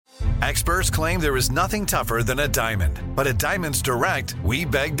Experts claim there is nothing tougher than a diamond. But at Diamonds Direct, we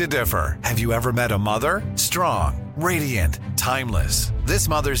beg to differ. Have you ever met a mother? Strong, radiant, timeless. This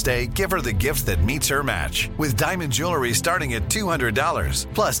Mother's Day, give her the gift that meets her match. With diamond jewelry starting at $200.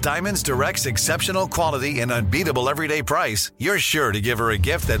 Plus Diamonds Direct's exceptional quality and unbeatable everyday price, you're sure to give her a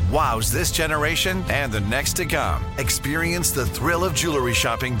gift that wows this generation and the next to come. Experience the thrill of jewelry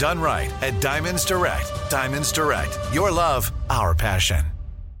shopping done right at Diamonds Direct. Diamonds Direct. Your love, our passion.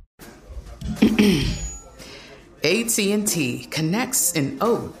 AT&T connects an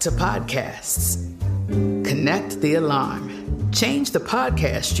ode to podcasts. Connect the alarm. Change the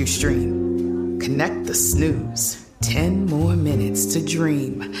podcast you stream. Connect the snooze. 10 more minutes to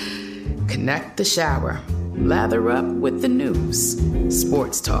dream. Connect the shower. Lather up with the news.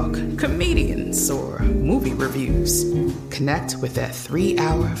 Sports talk, comedians, or movie reviews. Connect with that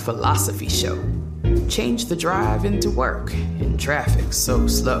 3-hour philosophy show. Change the drive into work in traffic so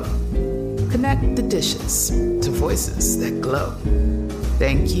slow. Connect the dishes to voices that glow.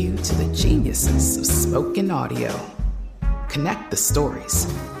 Thank you to the geniuses of spoken audio. Connect the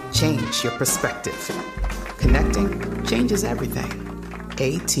stories. Change your perspective. Connecting changes everything.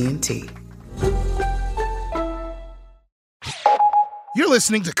 AT&T. You're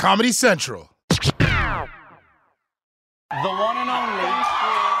listening to Comedy Central. The one and only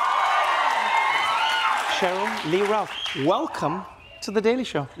Sheryl Lee Ralph. Welcome to The Daily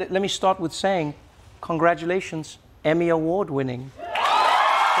Show. Let me start with saying congratulations, Emmy Award winning.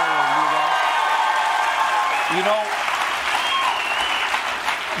 You know,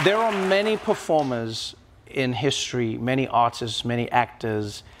 there are many performers in history, many artists, many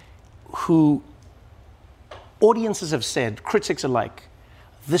actors, who audiences have said, critics alike,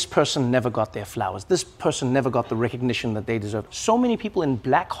 this person never got their flowers. This person never got the recognition that they deserved. So many people in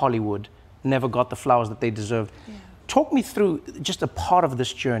Black Hollywood never got the flowers that they deserved. Yeah. Talk me through just a part of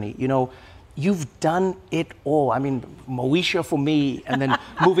this journey. You know, you've done it all. I mean, Moesha for me, and then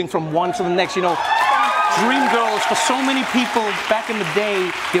moving from one to the next, you know, Dream Girls for so many people back in the day,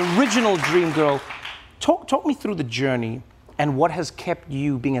 the original Dream Girl. Talk me through the journey and what has kept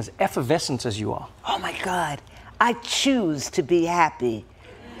you being as effervescent as you are. Oh my God, I choose to be happy.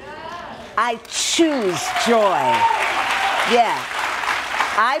 I choose joy. Yeah.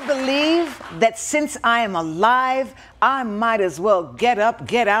 I believe that since I am alive, I might as well get up,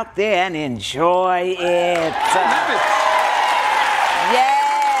 get out there, and enjoy it.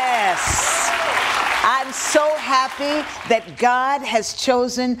 Yes. I'm so happy that God has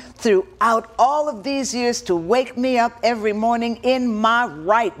chosen throughout all of these years to wake me up every morning in my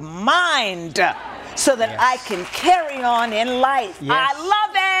right mind so that I can carry on in life. Yes. I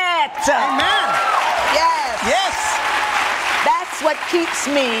love it. Amen. Yes. Yes. That's what keeps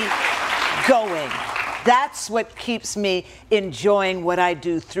me going. That's what keeps me enjoying what I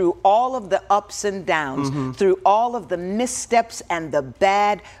do through all of the ups and downs, through all of the missteps and the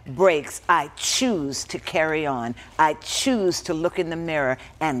bad breaks. I choose to carry on. I choose to look in the mirror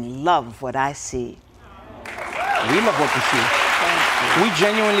and love what I see. We love what we see. Thank you. We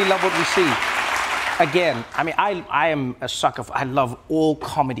genuinely love what we see. Again, I mean, I am a sucker for, I love all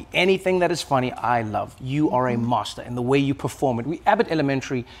comedy. Anything that is funny, I love. You are a master in the way you perform it. Abbott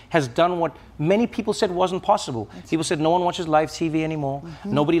Elementary has done what many people said wasn't possible. People said no one watches live TV anymore.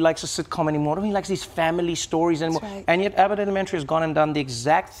 Nobody likes a sitcom anymore. Nobody likes these family stories anymore. Right. And yet Abbott Elementary has gone and done the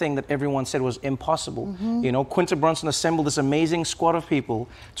exact thing that everyone said was impossible. You know, Quinta Brunson assembled this amazing squad of people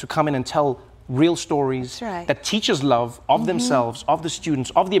to come in and tell real stories that teachers love of themselves, of the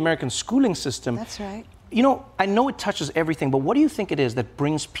students, of the American schooling system. That's right. You know, I know it touches everything, but what do you think it is that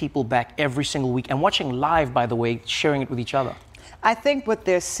brings people back every single week? And watching live, by the way, sharing it with each other. I think what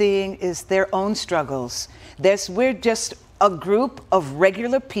they're seeing is their own struggles. We're just a group of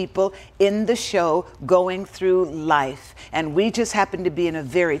regular people in the show going through life. And we just happen to be in a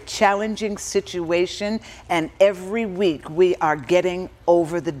very challenging situation. And every week we are getting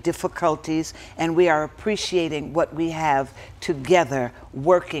over the difficulties and we are appreciating what we have together,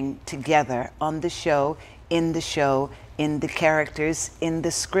 working together on the show, in the characters, in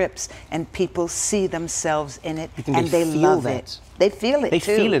the scripts, and people see themselves in it and they love it. They feel it They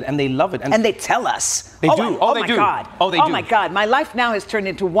too. feel it and they love it. And they tell us. They do. Oh, they my do. God. Oh, they do. Oh my God. My life now has turned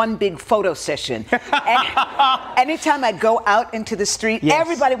into one big photo session. And anytime I go out into the street,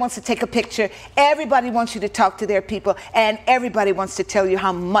 everybody wants to take a picture. Everybody wants you to talk to their people. And everybody wants to tell you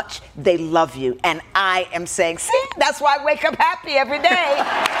how much they love you. And I am saying, see, that's why I wake up happy every day.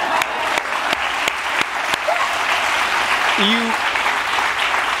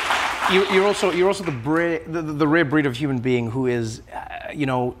 You're also the rare breed of human being who is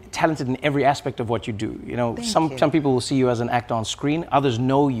talented in every aspect of what you do. Some people will see you as an actor on screen. Others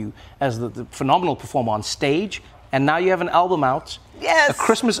know you as the phenomenal performer on stage. And now you have an album out. Yes. A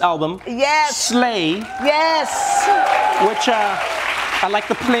Christmas album. Yes. Sleigh. Yes. Which I like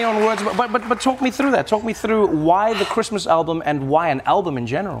the play on words, but talk me through that. Talk me through why the Christmas album and why an album in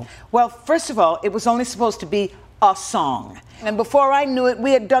general. Well, first of all, it was only supposed to be a song. And before I knew it,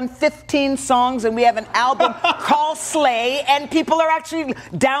 we had done 15 songs, and we have an album called Sleigh, and people are actually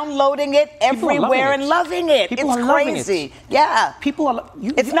downloading it everywhere and loving it. People it's are loving crazy. It. Yeah. People are.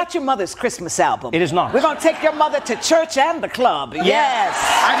 It's not your mother's Christmas album. It is not. We're going to take your mother to church and the club. Yeah. Yes.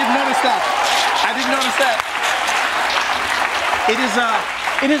 I didn't notice that.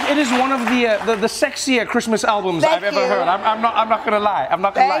 It is one of the sexier Christmas albums I've ever heard. I'm not gonna lie.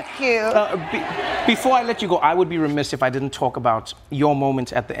 Thank you. Before I let you go, I would be remiss if I didn't talk about your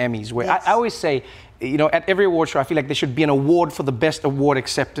moment at the Emmys, where I always say, at every award show, I feel like there should be an award for the best award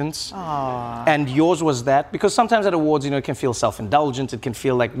acceptance. Aww. And yours was that, because sometimes at awards, it can feel self-indulgent. It can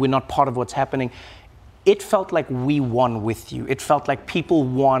feel like we're not part of what's happening. It felt like we won with you. It felt like people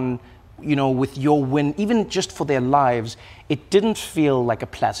won, with your win, even just for their lives. It didn't feel like a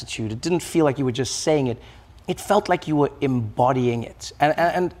platitude. It didn't feel like you were just saying it. It felt like you were embodying it.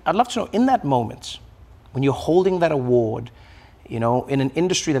 And I'd love to know, in that moment, when you're holding that award, in an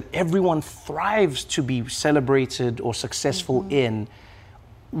industry that everyone thrives to be celebrated or successful in,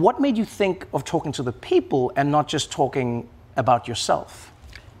 what made you think of talking to the people and not just talking about yourself?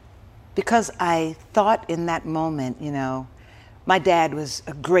 Because I thought in that moment, my dad was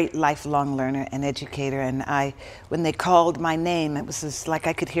a great lifelong learner and educator, and when they called my name, it was just like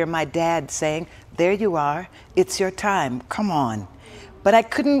I could hear my dad saying, "There you are, it's your time, come on." But I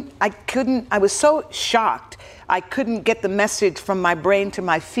was so shocked, I couldn't get the message from my brain to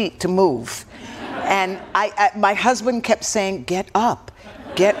my feet to move. And my husband kept saying, "Get up,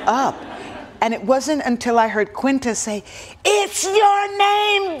 get up." And it wasn't until I heard Quinta say, "It's your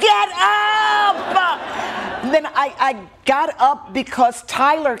name, get up!" Then I got up because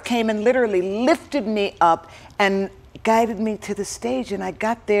Tyler came and literally lifted me up and guided me to the stage. And I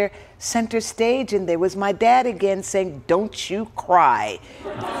got there center stage, and there was my dad again saying, "Don't you cry.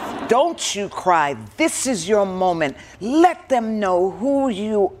 Don't you cry. This is your moment. Let them know who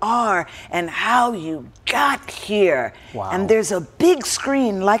you are and how you got here." Wow. And there's a big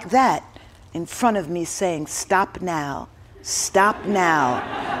screen like that in front of me saying, "Stop now, stop now."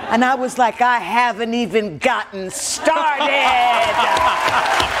 And I was like, I haven't even gotten started.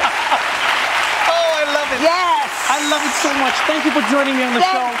 Oh, I love it. Yes. I love it so much. Thank you for joining me on the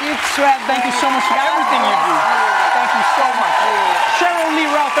show. Thank you, Trevor. Thank you so much for everything you do. Thank you so much. Sheryl Lee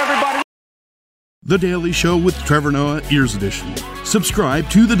Ralph, everybody. The Daily Show with Trevor Noah, Ears Edition. Subscribe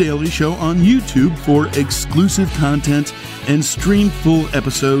to The Daily Show on YouTube for exclusive content and stream full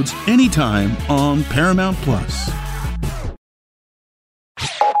episodes anytime on Paramount+.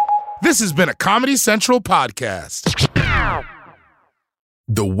 This has been a Comedy Central podcast.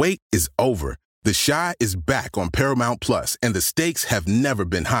 The wait is over. The Chi is back on Paramount+, and the stakes have never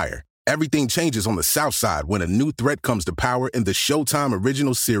been higher. Everything changes on the South Side when a new threat comes to power in the Showtime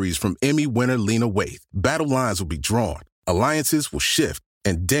original series from Emmy winner Lena Waithe. Battle lines will be drawn, alliances will shift,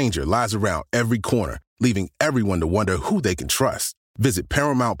 and danger lies around every corner, leaving everyone to wonder who they can trust. Visit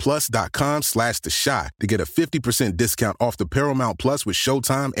ParamountPlus.com/The Chi to get a 50% discount off the Paramount Plus with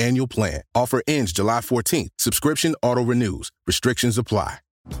Showtime annual plan. Offer ends July 14th. Subscription auto-renews. Restrictions apply.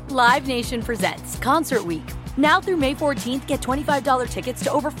 Live Nation presents Concert Week. Now through May 14th, get $25 tickets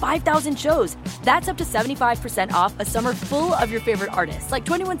to over 5,000 shows. That's up to 75% off a summer full of your favorite artists like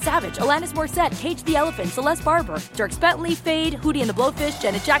 21 Savage, Alanis Morissette, Cage the Elephant, Celeste Barber, Dierks Bentley, Fade, Hootie and the Blowfish,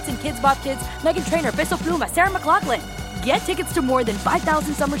 Janet Jackson, Kidz Bop Kids, Meghan Trainor, Peso Pluma, Sarah McLachlan. Get tickets to more than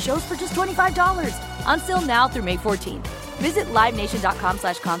 5,000 summer shows for just $25. Until now through May 14th. Visit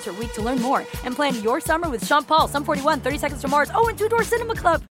LiveNation.com/Concert Week to learn more and plan your summer with Sean Paul, Sum 41, 30 Seconds to Mars, and Two Door Cinema Club.